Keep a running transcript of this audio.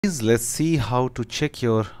Let's see how to check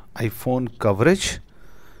your iPhone coverage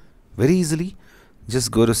very easily. Just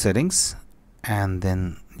go to settings and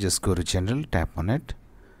then just go to general, tap on it,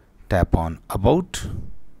 tap on about,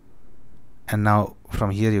 and now from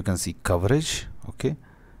here you can see coverage. Okay,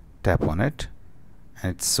 tap on it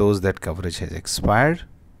and it shows that coverage has expired.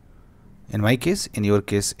 In my case, in your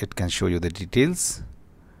case, it can show you the details.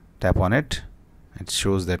 Tap on it, it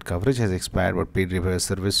shows that coverage has expired but paid repair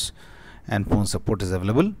service and phone support is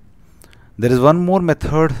available. There is one more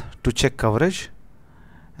method to check coverage,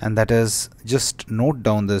 and that is just note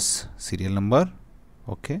down this serial number.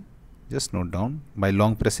 Okay, just note down by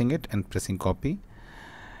long pressing it and pressing copy.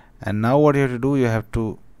 And now what you have to do, you have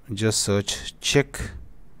to just search check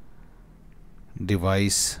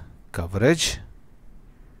device coverage.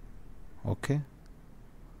 Okay,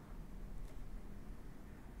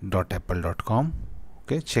 .apple.com.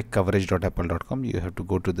 okay, check coverage.apple.com. you have to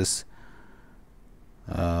go to this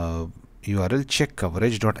URL, check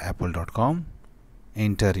coverage.apple.com,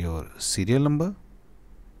 enter your serial number.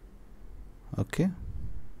 Okay,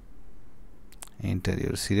 enter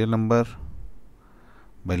your serial number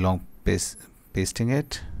by long pasting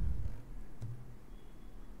it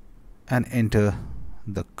and enter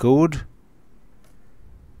the code.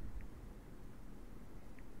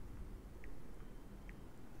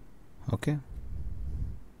 Okay,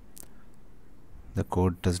 the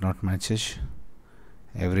code does not matches.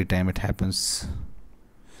 Every time it happens.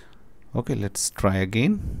 Okay, let's try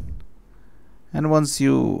again. And once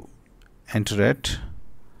you enter it,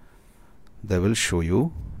 they will show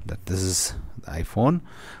you that this is the iPhone,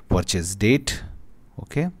 purchase date,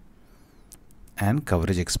 okay, and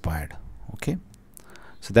coverage expired. Okay,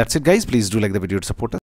 so that's it guys. Please do like the video to support us.